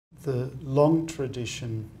the long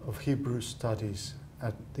tradition of Hebrew studies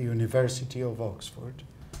at the University of Oxford,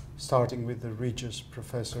 starting with the Regius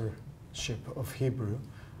Professorship of Hebrew,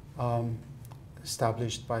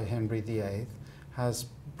 established by Henry VIII, has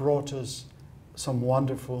brought us some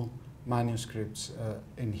wonderful manuscripts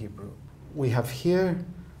in Hebrew. We have here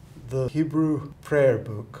the Hebrew prayer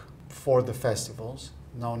book for the festivals,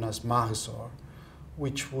 known as Mahzor,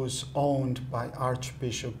 which was owned by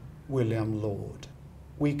Archbishop William Laud.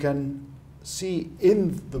 We can see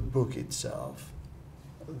in the book itself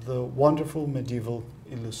the wonderful medieval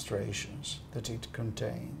illustrations that it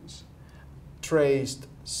contains, traced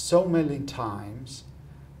so many times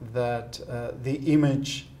that the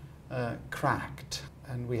image cracked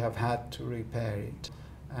and we have had to repair it.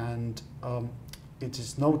 And it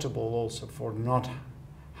is notable also for not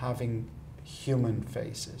having human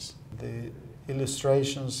faces. The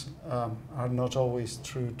illustrations are not always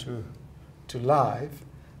true to life,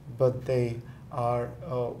 but they are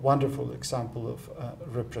a wonderful example of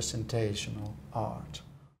representational art.